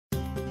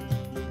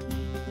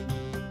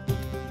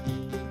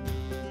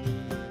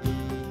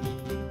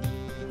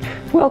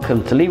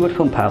Welcome to Leawood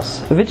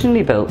Pumphouse,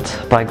 originally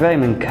built by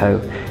Graham & Co.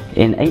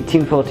 in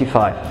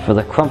 1845 for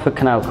the Cromford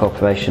Canal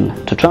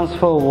Corporation to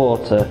transfer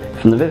water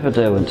from the River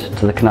Derwent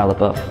to the canal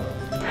above.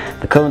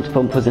 The current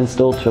pump was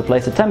installed to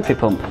replace a temporary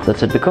pump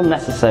that had become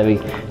necessary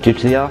due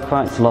to the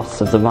Arkwright's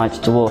loss of the right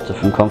to water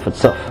from Cromford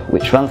Sough,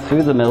 which ran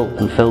through the mill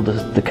and filled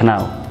the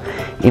canal.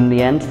 In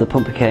the end, the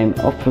pump became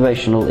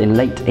operational in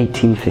late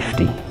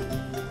 1850.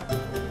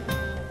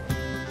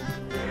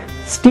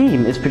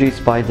 Steam is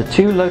produced by the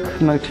two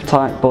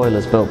locomotive-type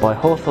boilers built by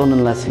Hawthorne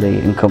and Leslie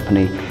and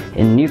Company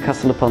in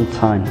Newcastle upon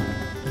Tyne.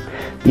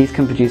 These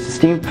can produce a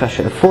steam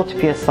pressure of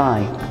 40 psi,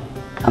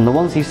 and the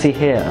ones you see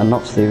here are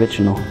not the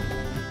original.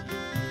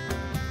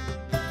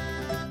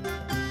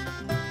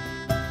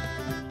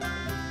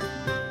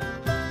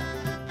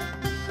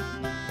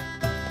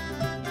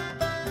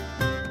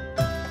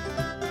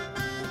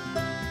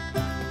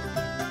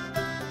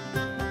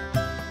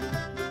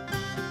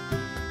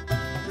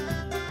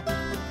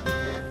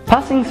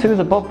 Passing through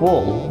the bob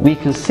wall, we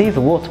can see the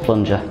water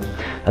plunger.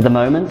 At the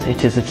moment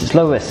it is at its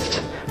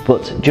lowest,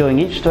 but during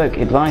each stroke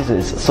it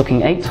rises,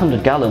 sucking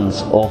 800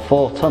 gallons or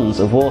 4 tons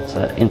of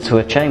water into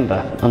a chamber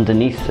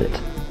underneath it.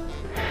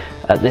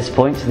 At this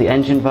point the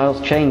engine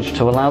valves change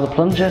to allow the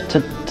plunger to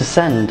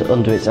descend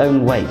under its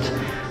own weight,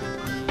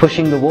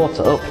 pushing the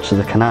water up to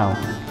the canal.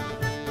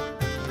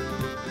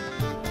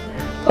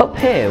 Up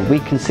here we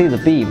can see the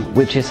beam,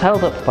 which is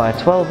held up by a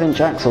 12-inch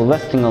axle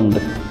resting on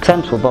the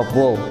central bob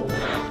wall.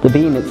 The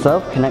beam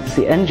itself connects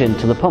the engine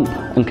to the pump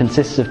and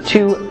consists of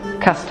 2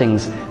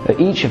 castings,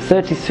 each of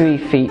 33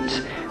 feet,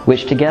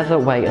 which together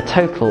weigh a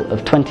total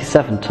of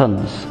 27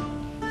 tons.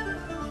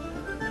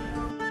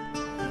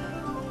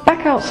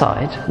 Back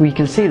outside, we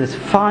can see this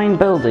fine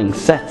building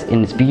set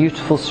in its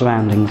beautiful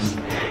surroundings.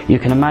 You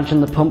can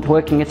imagine the pump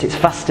working at its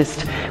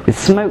fastest, with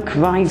smoke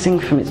rising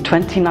from its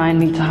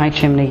 29-metre high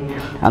chimney,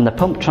 and the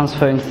pump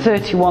transferring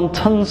 31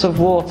 tons of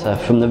water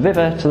from the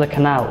river to the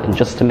canal in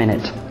just a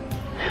minute.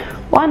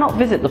 Why not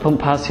visit the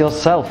pump house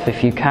yourself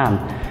if you can?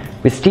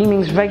 With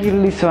steamings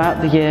regularly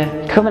throughout the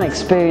year, come and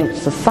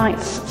experience the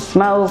sights,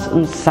 smells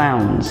and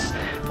sounds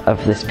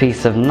of this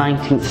piece of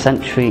 19th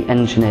century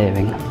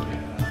engineering.